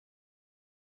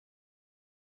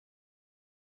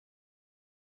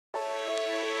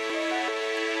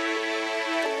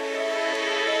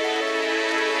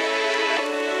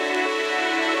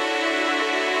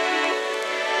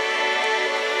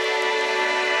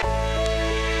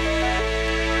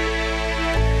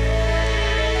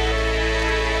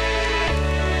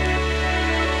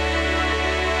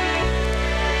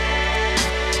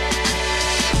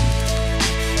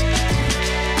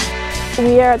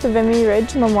We are at the Vimy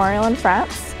Ridge Memorial in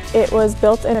France. It was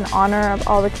built in honor of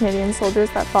all the Canadian soldiers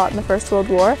that fought in the First World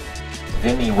War.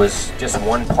 Vimy was just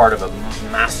one part of a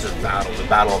massive battle, the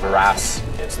Battle of Arras.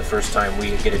 It's the first time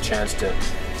we get a chance to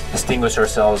distinguish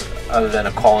ourselves other than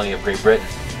a colony of Great Britain.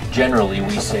 Generally,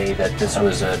 we say that this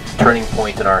was a turning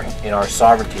point in our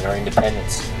sovereignty, in our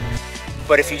independence.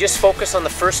 But if you just focus on the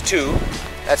first two,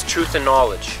 that's truth and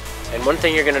knowledge. And one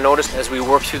thing you're going to notice as we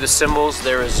work through the symbols,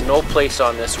 there is no place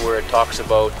on this where it talks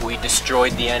about we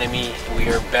destroyed the enemy, we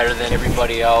are better than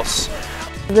everybody else.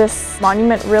 This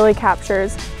monument really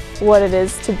captures what it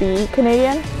is to be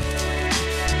Canadian.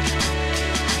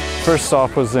 First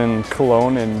stop was in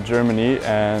Cologne in Germany,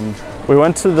 and we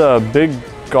went to the big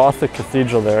Gothic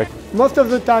cathedral there. Most of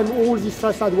the time all these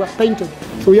facades were painted,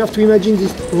 so you have to imagine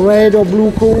this red or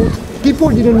blue coat. People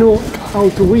didn't know how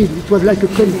to read, it was like a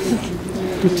comic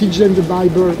to teach them the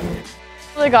Bible.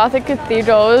 The Gothic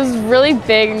cathedral was really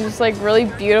big and just like really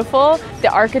beautiful.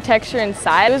 The architecture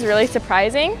inside was really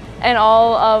surprising, and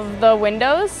all of the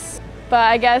windows. But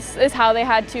I guess is how they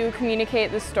had to communicate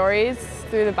the stories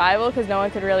through the Bible because no one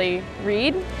could really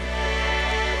read.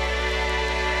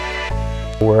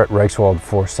 We're at Reichswald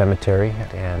Forest Cemetery,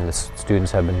 and the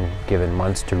students have been given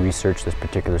months to research this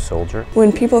particular soldier.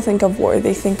 When people think of war,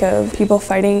 they think of people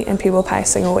fighting and people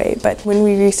passing away. But when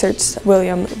we researched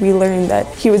William, we learned that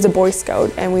he was a Boy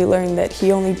Scout, and we learned that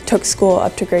he only took school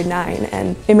up to grade 9.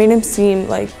 And it made him seem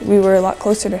like we were a lot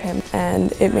closer to him.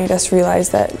 And it made us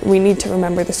realize that we need to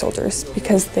remember the soldiers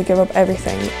because they give up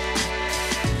everything.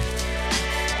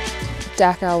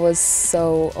 Dachau was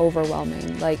so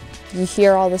overwhelming. Like, you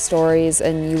hear all the stories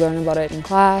and you learn about it in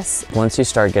class. Once you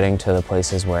start getting to the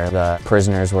places where the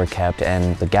prisoners were kept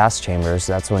and the gas chambers,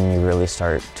 that's when you really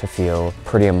start to feel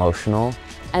pretty emotional.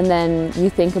 And then you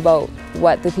think about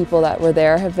what the people that were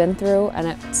there have been through, and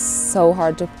it's so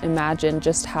hard to imagine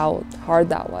just how hard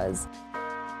that was.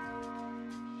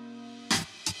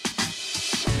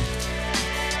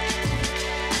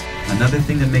 Another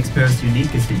thing that makes Paris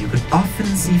unique is that you could often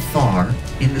see far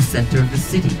in the center of the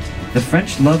city. The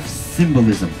French love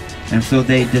symbolism, and so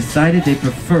they decided they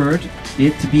preferred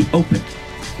it to be open.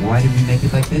 Why did we make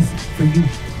it like this? For you.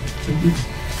 For you.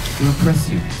 To impress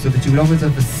you, so that you would always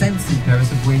have a sense in Paris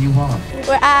of where you are.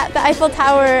 We're at the Eiffel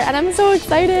Tower and I'm so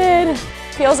excited. It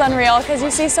feels unreal because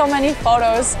you see so many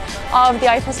photos of the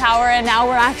Eiffel Tower and now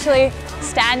we're actually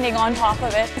standing on top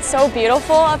of it. It's so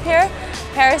beautiful up here.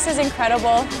 Paris is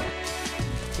incredible.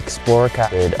 Explorica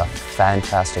did a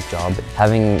fantastic job.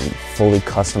 Having fully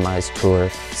customized tour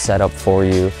set up for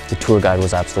you, the tour guide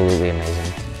was absolutely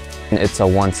amazing. It's a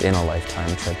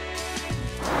once-in-a-lifetime trip.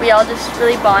 We all just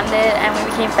really bonded and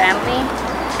we became family,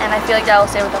 and I feel like that will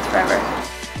stay with us forever.